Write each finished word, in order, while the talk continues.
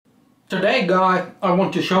Today guys, I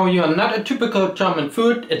want to show you another typical German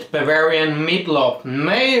food. It's Bavarian meatloaf.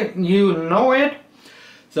 May you know it?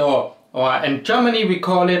 So, in Germany we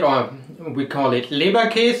call it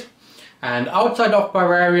Leberkäse, and outside of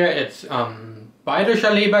Bavaria it's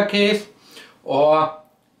bayerischer Leberkäse or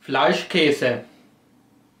Fleischkäse.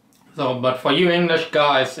 So, but for you English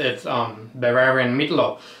guys, it's Bavarian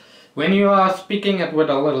meatloaf. When you are speaking it with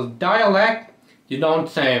a little dialect, you don't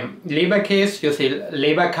say Leberkäse, you say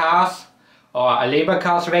Leberkäse or a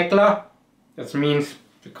Leberkäsweckler. This means,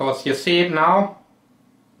 because you see it now,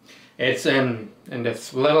 it's in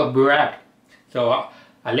this little bread. So a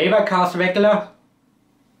Leberkäsweckler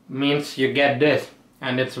means you get this,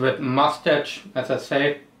 and it's with mustache, as I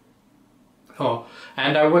say. So,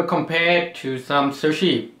 and I will compare it to some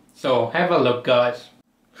sushi. So have a look guys.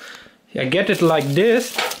 I get it like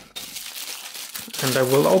this, and I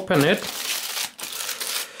will open it.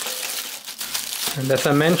 And as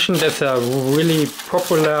I mentioned, it's a really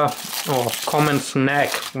popular or common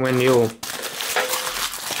snack when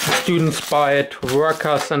students buy it,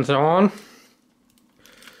 workers and so on.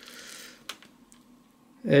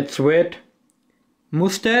 It's with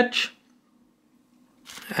mustache,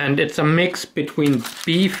 and it's a mix between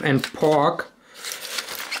beef and pork,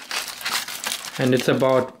 and it's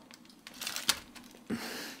about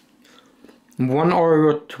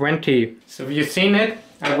 €1.20. So if you've seen it,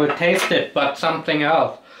 I will taste it, but something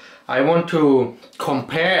else. I want to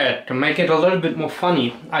compare it to make it a little bit more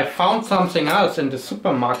funny. I found something else in the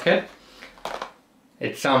supermarket.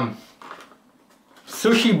 It's some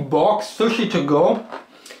sushi box, sushi to go.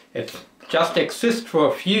 It just exists for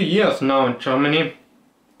a few years now in Germany,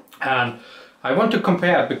 and I want to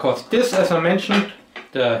compare it because this, as I mentioned,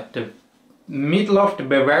 the meatloaf, the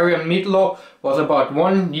Bavarian meatloaf, was about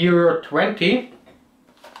 €1.20.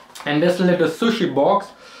 And this little sushi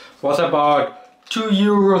box was about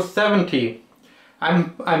 €2.70.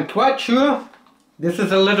 I'm quite sure this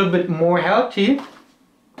is a little bit more healthy,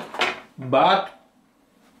 but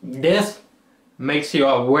this makes you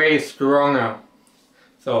way stronger.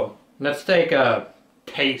 So let's take a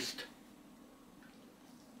taste.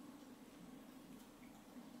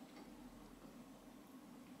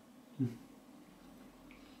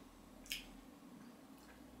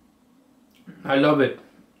 I love it.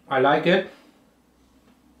 I like it.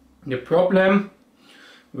 The problem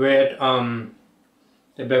with the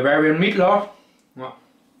Bavarian meatloaf, well,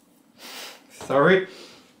 sorry,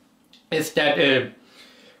 is that it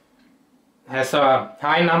has a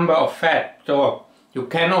high number of fat. So you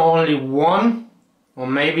can only one, or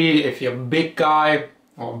maybe if you're a big guy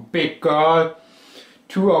or big girl,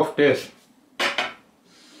 2 of this.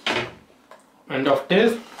 And of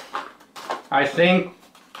this, I think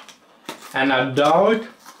an adult,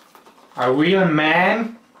 a real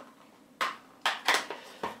man,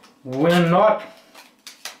 will not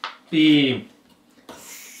be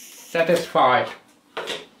satisfied.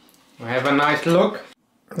 I have a nice look.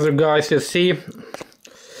 So guys, you see,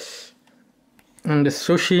 and the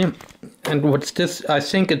sushi, and what's this? I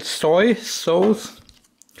think it's soy sauce.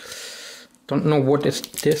 Don't know what is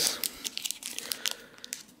this.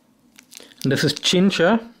 And this is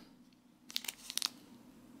ginger.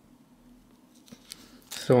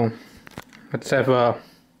 So let's have a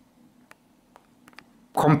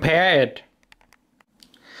compare it.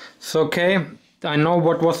 So okay, I know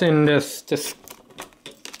what was in this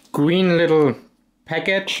green little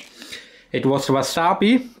package. It was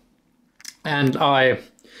wasabi, and I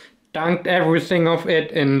dunked everything of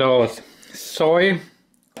it in those soy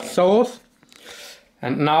sauce.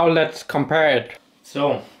 And now let's compare it.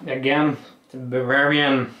 So again, the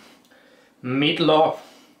Bavarian meatloaf.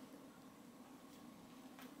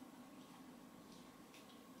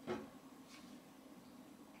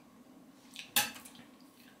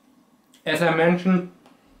 As I mentioned,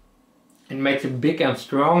 it makes you big and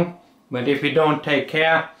strong, but if you don't take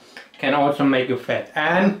care, it can also make you fat.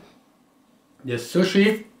 And the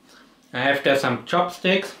sushi, I have there some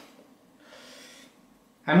chopsticks.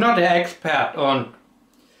 I'm not an expert on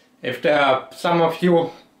if there are some of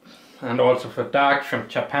you, and also for Dark from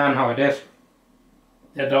Japan, how it is,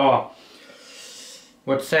 that all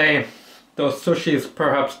would say those sushi is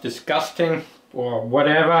perhaps disgusting or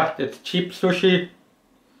whatever, it's cheap sushi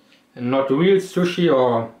and not real sushi,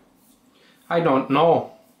 or I don't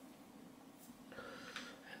know.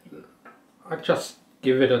 I just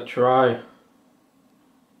give it a try.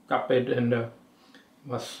 Dip it in the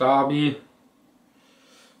wasabi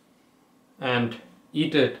and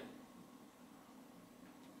eat it.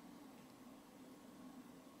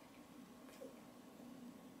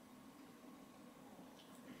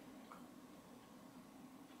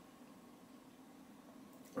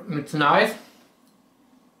 It's nice,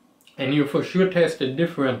 and you for sure taste the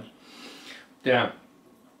difference. The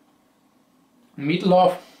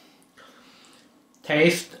meatloaf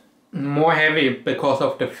tastes more heavy because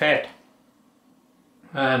of the fat,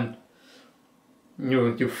 and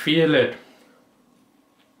you feel it.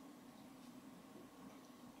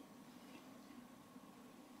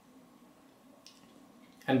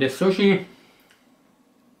 And the sushi,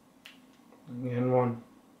 again one.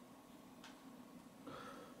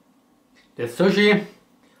 The sushi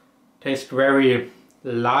tastes very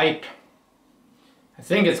light. I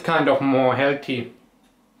think it's kind of more healthy.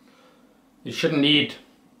 You shouldn't eat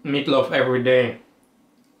meatloaf every day.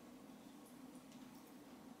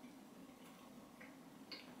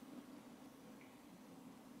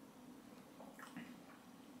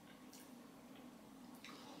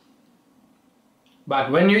 But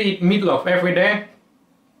when you eat meatloaf every day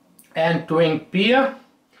and drink beer,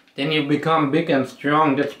 then you become big and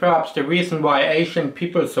strong. That's perhaps the reason why Asian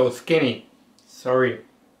people are so skinny. Sorry,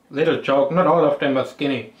 little joke, not all of them are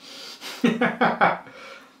skinny. But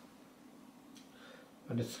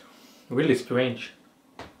it's really strange.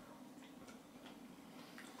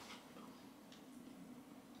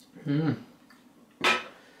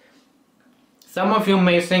 Some of you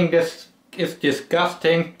may think this is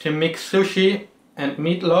disgusting to mix sushi and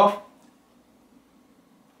meatloaf.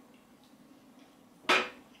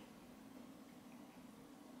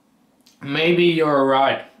 Maybe you're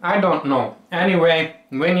right, I don't know. Anyway,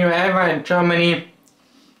 when you're ever in Germany,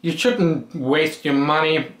 you shouldn't waste your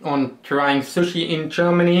money on trying sushi in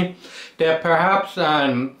Germany. There are perhaps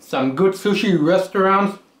some good sushi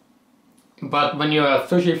restaurants, but when you're a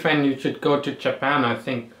sushi fan you should go to Japan, I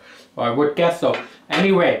think, or I would guess so.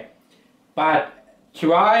 Anyway, but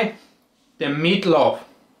try the meatloaf,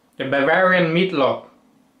 the Bavarian meatloaf.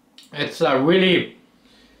 It's a really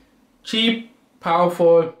cheap,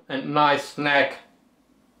 powerful and nice snack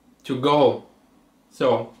to go.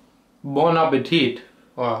 So, bon appetit,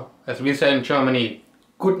 or as we say in Germany,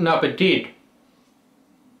 guten Appetit.